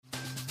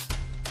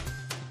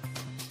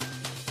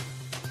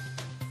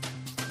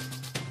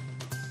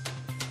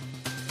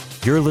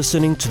You're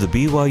listening to the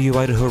BYU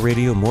Idaho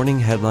Radio Morning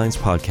Headlines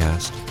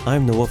Podcast.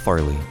 I'm Noah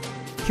Farley.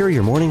 Here are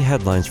your morning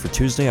headlines for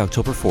Tuesday,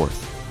 October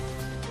 4th.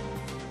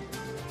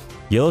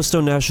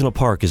 Yellowstone National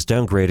Park is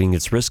downgrading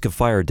its risk of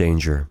fire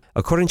danger.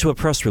 According to a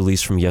press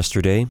release from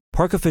yesterday,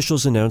 park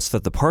officials announced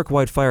that the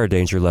park-wide fire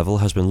danger level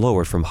has been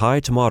lowered from high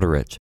to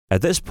moderate.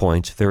 At this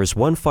point, there is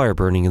one fire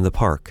burning in the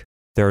park.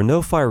 There are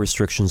no fire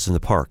restrictions in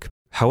the park.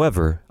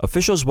 However,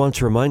 officials want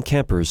to remind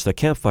campers that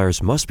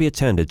campfires must be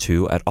attended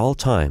to at all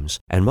times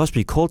and must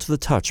be cold to the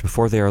touch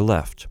before they are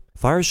left.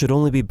 Fires should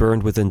only be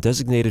burned within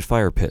designated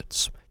fire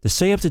pits. To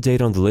stay up to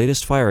date on the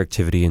latest fire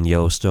activity in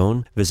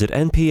Yellowstone, visit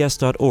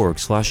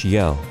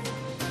nps.org/yell.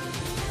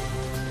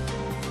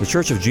 The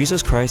Church of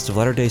Jesus Christ of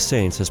Latter-day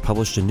Saints has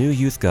published a new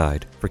youth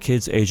guide for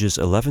kids ages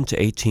 11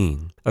 to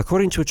 18.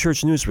 According to a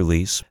church news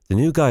release, the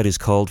new guide is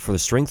called For the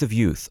Strength of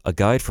Youth, a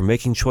Guide for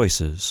Making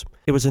Choices.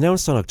 It was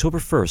announced on October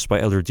 1st by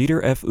Elder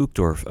Dieter F.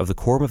 Uchtdorf of the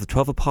Quorum of the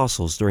 12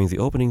 Apostles during the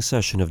opening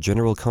session of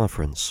General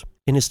Conference.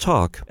 In his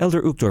talk,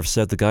 Elder Uchtdorf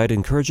said the guide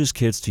encourages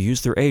kids to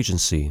use their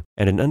agency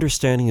and an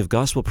understanding of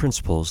gospel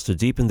principles to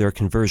deepen their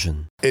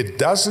conversion. It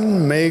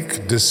doesn't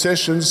make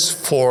decisions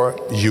for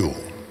you.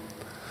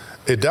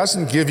 It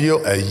doesn't give you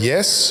a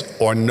yes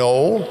or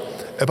no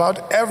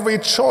about every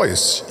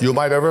choice you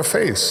might ever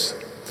face.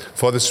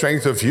 For the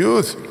Strength of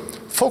Youth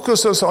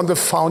focuses on the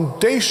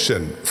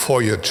foundation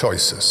for your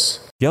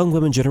choices. Young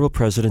Women General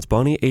President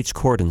Bonnie H.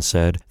 Corden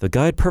said, the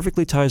guide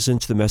perfectly ties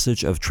into the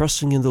message of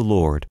trusting in the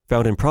Lord,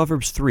 found in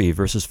Proverbs 3,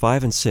 verses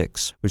 5 and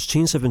 6, which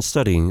teens have been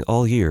studying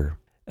all year.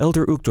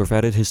 Elder Uchtdorf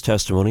added his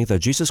testimony that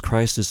Jesus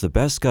Christ is the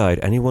best guide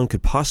anyone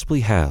could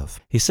possibly have.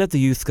 He said the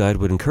youth guide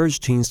would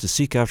encourage teens to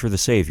seek after the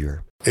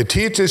Savior. It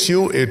teaches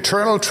you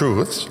eternal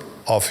truths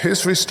of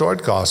His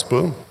restored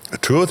gospel,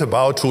 truth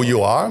about who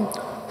you are,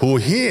 who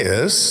He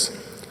is,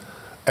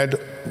 and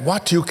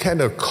what you can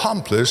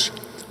accomplish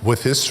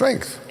with His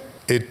strength.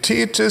 It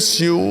teaches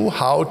you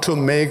how to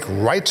make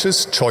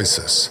righteous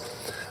choices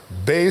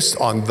based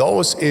on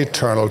those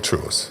eternal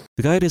truths.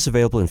 The guide is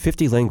available in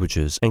 50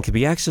 languages and can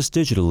be accessed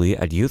digitally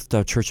at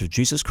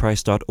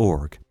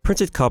youth.churchofjesuschrist.org.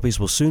 Printed copies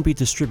will soon be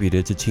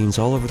distributed to teens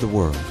all over the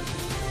world.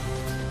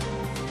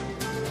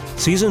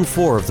 Season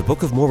 4 of the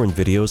Book of Mormon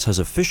videos has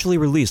officially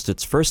released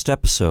its first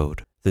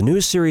episode. The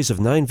new series of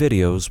 9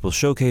 videos will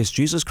showcase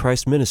Jesus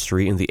Christ's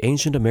ministry in the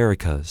ancient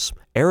Americas.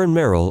 Aaron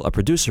Merrill, a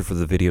producer for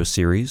the video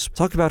series,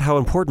 talked about how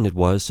important it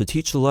was to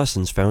teach the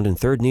lessons found in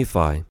 3rd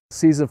Nephi.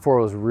 Season 4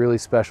 was really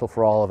special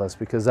for all of us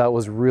because that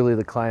was really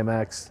the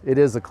climax. It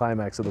is the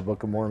climax of the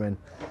Book of Mormon.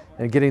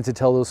 And getting to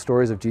tell those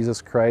stories of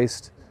Jesus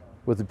Christ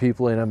with the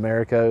people in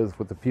America,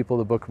 with the people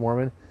of the Book of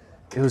Mormon,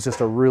 it was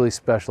just a really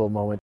special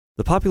moment.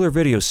 The popular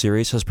video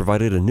series has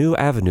provided a new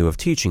avenue of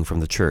teaching from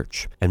the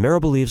church, and Merrill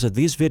believes that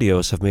these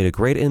videos have made a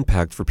great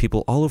impact for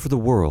people all over the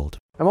world.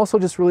 I'm also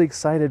just really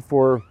excited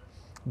for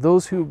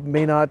those who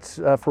may not,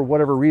 for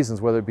whatever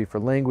reasons, whether it be for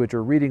language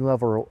or reading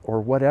level or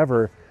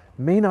whatever,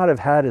 may not have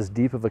had as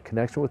deep of a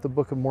connection with the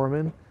Book of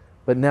Mormon,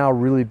 but now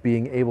really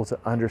being able to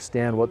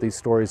understand what these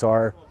stories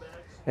are.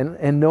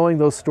 And knowing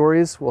those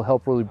stories will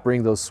help really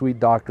bring those sweet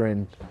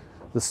doctrine,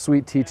 the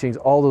sweet teachings,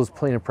 all those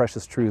plain and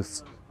precious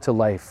truths to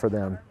life for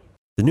them.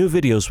 The new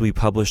videos will be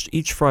published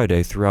each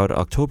Friday throughout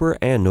October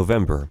and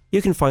November.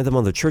 You can find them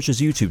on the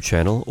church's YouTube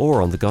channel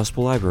or on the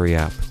Gospel Library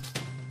app.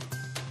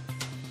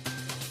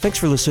 Thanks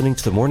for listening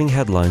to the morning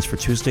headlines for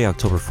Tuesday,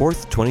 October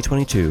 4th,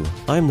 2022.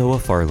 I'm Noah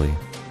Farley.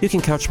 You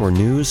can catch more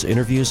news,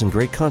 interviews, and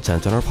great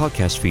content on our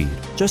podcast feed.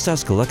 Just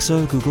ask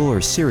Alexa, Google, or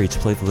Siri to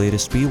play the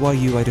latest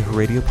BYU Idaho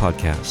Radio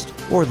podcast,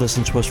 or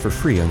listen to us for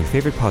free on your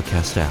favorite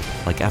podcast app,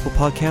 like Apple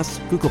Podcasts,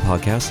 Google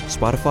Podcasts,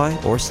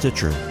 Spotify, or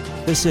Stitcher.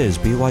 This is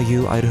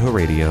BYU Idaho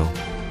Radio.